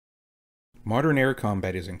Modern air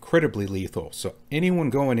combat is incredibly lethal, so anyone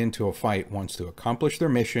going into a fight wants to accomplish their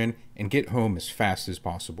mission and get home as fast as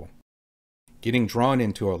possible. Getting drawn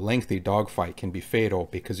into a lengthy dogfight can be fatal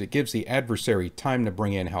because it gives the adversary time to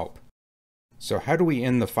bring in help. So how do we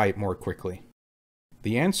end the fight more quickly?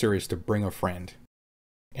 The answer is to bring a friend.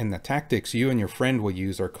 And the tactics you and your friend will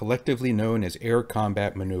use are collectively known as air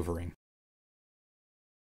combat maneuvering.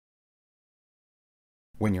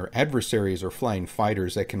 When your adversaries are flying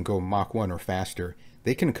fighters that can go Mach 1 or faster,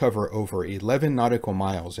 they can cover over 11 nautical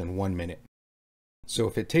miles in 1 minute. So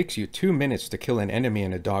if it takes you 2 minutes to kill an enemy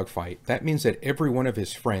in a dogfight, that means that every one of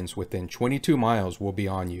his friends within 22 miles will be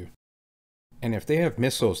on you. And if they have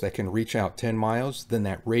missiles that can reach out 10 miles, then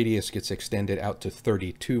that radius gets extended out to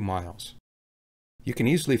 32 miles. You can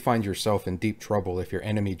easily find yourself in deep trouble if your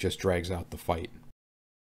enemy just drags out the fight.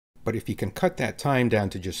 But if you can cut that time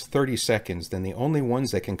down to just 30 seconds, then the only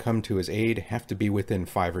ones that can come to his aid have to be within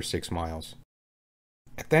 5 or 6 miles.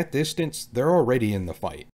 At that distance, they're already in the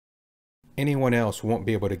fight. Anyone else won't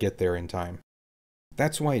be able to get there in time.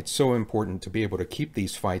 That's why it's so important to be able to keep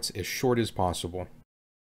these fights as short as possible.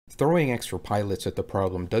 Throwing extra pilots at the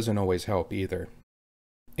problem doesn't always help either.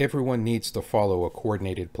 Everyone needs to follow a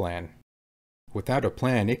coordinated plan. Without a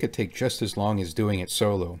plan, it could take just as long as doing it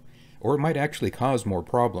solo, or it might actually cause more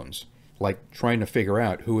problems, like trying to figure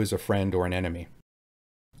out who is a friend or an enemy.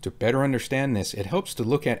 To better understand this, it helps to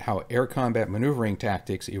look at how air combat maneuvering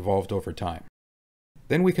tactics evolved over time.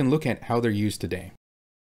 Then we can look at how they're used today.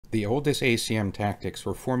 The oldest ACM tactics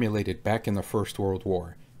were formulated back in the First World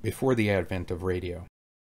War, before the advent of radio.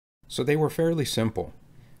 So they were fairly simple.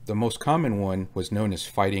 The most common one was known as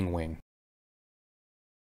fighting wing.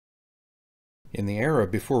 In the era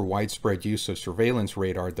before widespread use of surveillance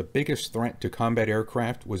radar, the biggest threat to combat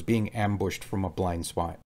aircraft was being ambushed from a blind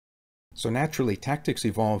spot. So naturally, tactics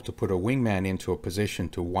evolved to put a wingman into a position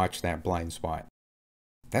to watch that blind spot.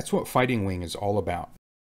 That's what fighting wing is all about.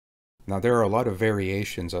 Now there are a lot of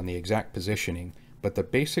variations on the exact positioning, but the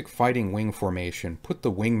basic fighting wing formation put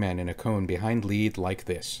the wingman in a cone behind lead like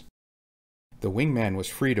this. The wingman was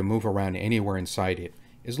free to move around anywhere inside it,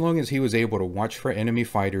 as long as he was able to watch for enemy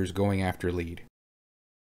fighters going after lead.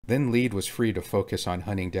 Then lead was free to focus on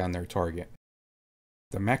hunting down their target.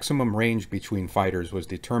 The maximum range between fighters was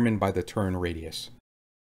determined by the turn radius.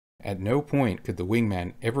 At no point could the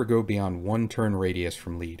wingman ever go beyond 1 turn radius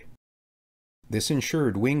from lead. This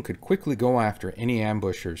ensured wing could quickly go after any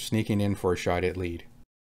ambusher sneaking in for a shot at lead.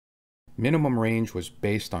 Minimum range was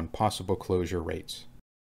based on possible closure rates.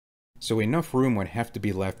 So enough room would have to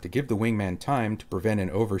be left to give the wingman time to prevent an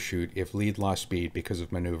overshoot if lead lost speed because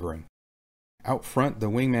of maneuvering. Out front, the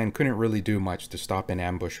wingman couldn't really do much to stop an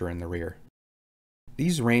ambusher in the rear.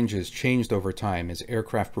 These ranges changed over time as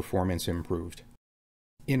aircraft performance improved.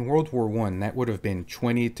 In World War I, that would have been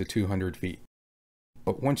 20 to 200 feet.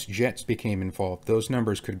 But once jets became involved, those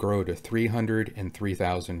numbers could grow to 300 and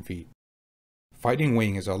 3,000 feet. Fighting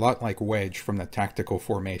wing is a lot like wedge from the Tactical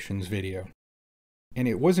Formations video. And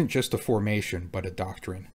it wasn't just a formation, but a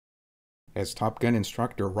doctrine. As Top Gun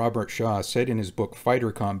instructor Robert Shaw said in his book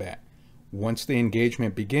Fighter Combat, once the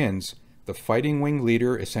engagement begins, the fighting wing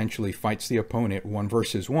leader essentially fights the opponent 1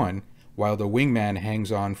 versus 1, while the wingman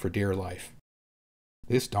hangs on for dear life.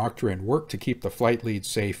 This doctrine worked to keep the flight lead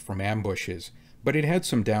safe from ambushes, but it had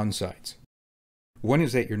some downsides. One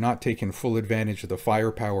is that you're not taking full advantage of the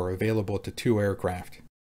firepower available to 2 aircraft.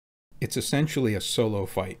 It's essentially a solo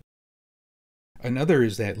fight. Another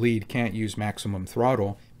is that lead can't use maximum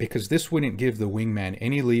throttle because this wouldn't give the wingman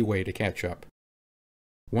any leeway to catch up.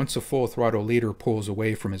 Once a full throttle leader pulls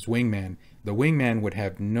away from his wingman, the wingman would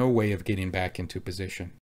have no way of getting back into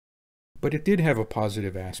position. But it did have a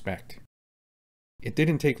positive aspect. It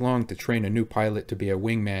didn't take long to train a new pilot to be a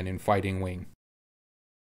wingman in fighting wing.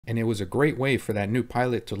 And it was a great way for that new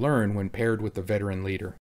pilot to learn when paired with the veteran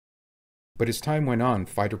leader. But as time went on,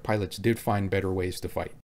 fighter pilots did find better ways to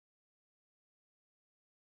fight.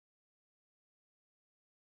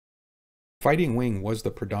 Fighting wing was the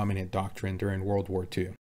predominant doctrine during World War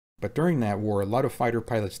II, but during that war a lot of fighter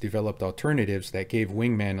pilots developed alternatives that gave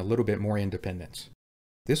wingmen a little bit more independence.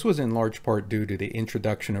 This was in large part due to the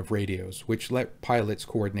introduction of radios, which let pilots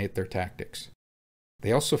coordinate their tactics.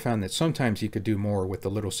 They also found that sometimes you could do more with a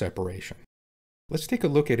little separation. Let's take a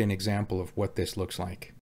look at an example of what this looks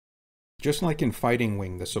like. Just like in fighting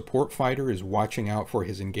wing, the support fighter is watching out for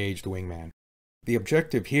his engaged wingman. The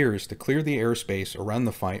objective here is to clear the airspace around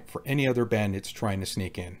the fight for any other bandits trying to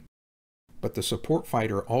sneak in. But the support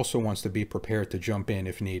fighter also wants to be prepared to jump in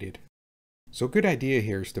if needed. So a good idea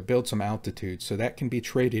here is to build some altitude so that can be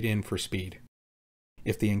traded in for speed.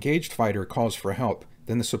 If the engaged fighter calls for help,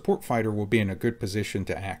 then the support fighter will be in a good position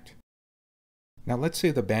to act. Now let's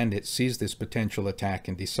say the bandit sees this potential attack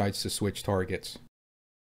and decides to switch targets.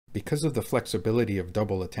 Because of the flexibility of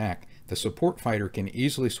double attack, the support fighter can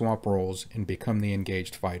easily swap roles and become the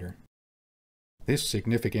engaged fighter. This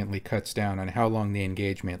significantly cuts down on how long the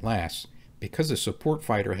engagement lasts, because the support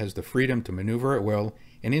fighter has the freedom to maneuver at will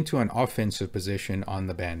and into an offensive position on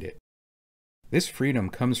the bandit. This freedom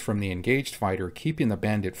comes from the engaged fighter keeping the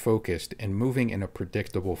bandit focused and moving in a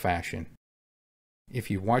predictable fashion. If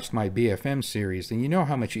you've watched my BFM series, then you know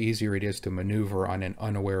how much easier it is to maneuver on an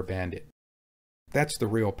unaware bandit. That's the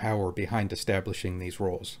real power behind establishing these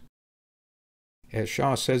roles. As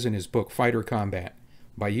Shaw says in his book Fighter Combat,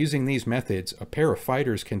 by using these methods, a pair of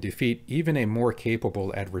fighters can defeat even a more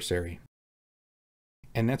capable adversary.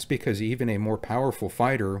 And that's because even a more powerful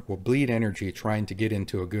fighter will bleed energy trying to get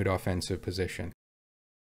into a good offensive position.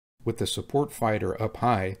 With the support fighter up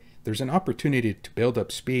high, there's an opportunity to build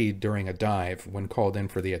up speed during a dive when called in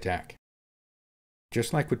for the attack.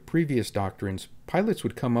 Just like with previous doctrines, pilots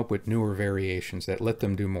would come up with newer variations that let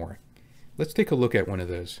them do more. Let's take a look at one of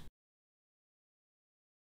those.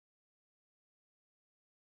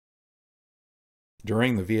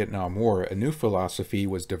 During the Vietnam War, a new philosophy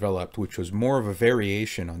was developed which was more of a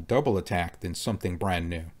variation on double attack than something brand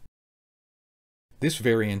new. This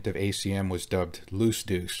variant of ACM was dubbed loose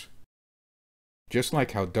deuce. Just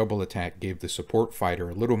like how double attack gave the support fighter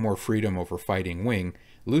a little more freedom over fighting wing,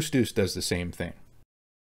 loose deuce does the same thing.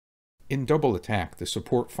 In double attack, the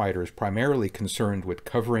support fighter is primarily concerned with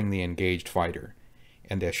covering the engaged fighter,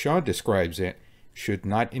 and as Shaw describes it, should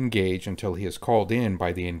not engage until he is called in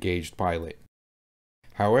by the engaged pilot.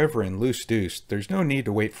 However, in loose deuce, there's no need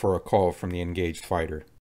to wait for a call from the engaged fighter.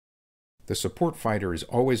 The support fighter is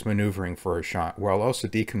always maneuvering for a shot while also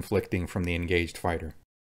deconflicting from the engaged fighter.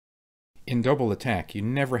 In double attack, you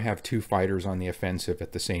never have two fighters on the offensive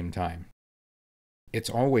at the same time. It's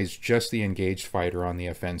always just the engaged fighter on the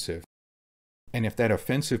offensive. And if that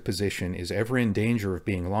offensive position is ever in danger of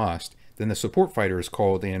being lost, then the support fighter is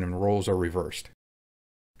called in and roles are reversed.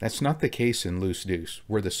 That's not the case in loose deuce,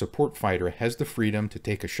 where the support fighter has the freedom to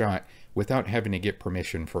take a shot without having to get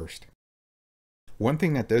permission first. One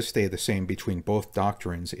thing that does stay the same between both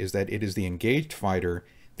doctrines is that it is the engaged fighter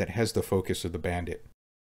that has the focus of the bandit.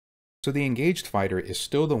 So the engaged fighter is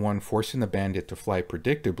still the one forcing the bandit to fly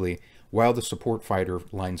predictably while the support fighter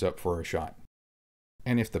lines up for a shot.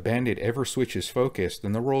 And if the bandit ever switches focus,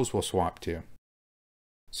 then the roles will swap too.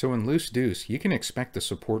 So in loose deuce, you can expect the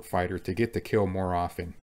support fighter to get the kill more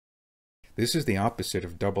often. This is the opposite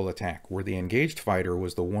of double attack, where the engaged fighter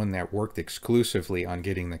was the one that worked exclusively on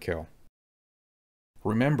getting the kill.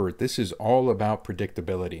 Remember, this is all about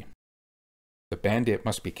predictability. The bandit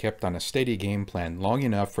must be kept on a steady game plan long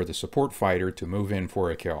enough for the support fighter to move in for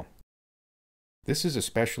a kill. This is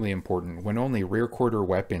especially important when only rear quarter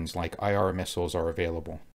weapons like IR missiles are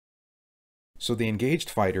available. So the engaged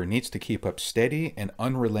fighter needs to keep up steady and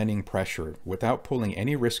unrelenting pressure without pulling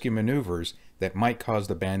any risky maneuvers that might cause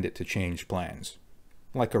the bandit to change plans,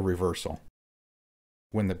 like a reversal.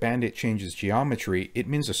 When the bandit changes geometry, it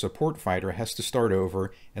means a support fighter has to start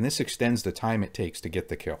over, and this extends the time it takes to get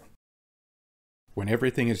the kill. When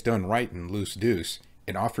everything is done right in loose deuce,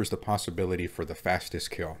 it offers the possibility for the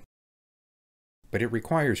fastest kill. But it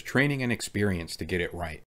requires training and experience to get it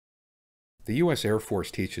right. The U.S. Air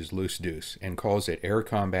Force teaches loose deuce and calls it air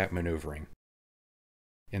combat maneuvering.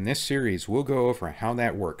 In this series, we'll go over how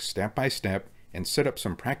that works step by step and set up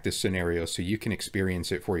some practice scenarios so you can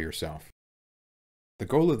experience it for yourself. The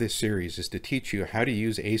goal of this series is to teach you how to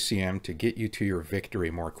use ACM to get you to your victory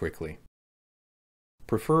more quickly.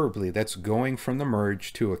 Preferably, that's going from the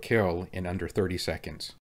merge to a kill in under 30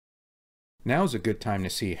 seconds. Now's a good time to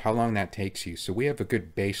see how long that takes you so we have a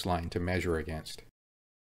good baseline to measure against.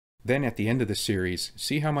 Then at the end of the series,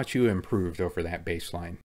 see how much you improved over that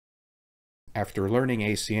baseline. After learning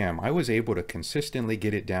ACM, I was able to consistently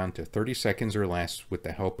get it down to 30 seconds or less with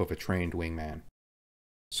the help of a trained wingman.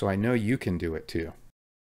 So I know you can do it too.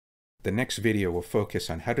 The next video will focus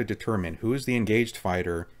on how to determine who is the engaged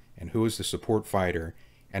fighter and who is the support fighter,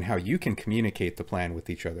 and how you can communicate the plan with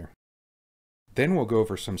each other. Then we'll go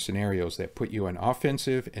over some scenarios that put you in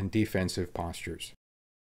offensive and defensive postures.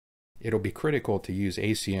 It'll be critical to use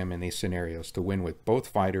ACM in these scenarios to win with both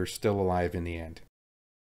fighters still alive in the end.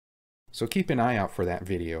 So keep an eye out for that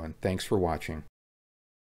video, and thanks for watching.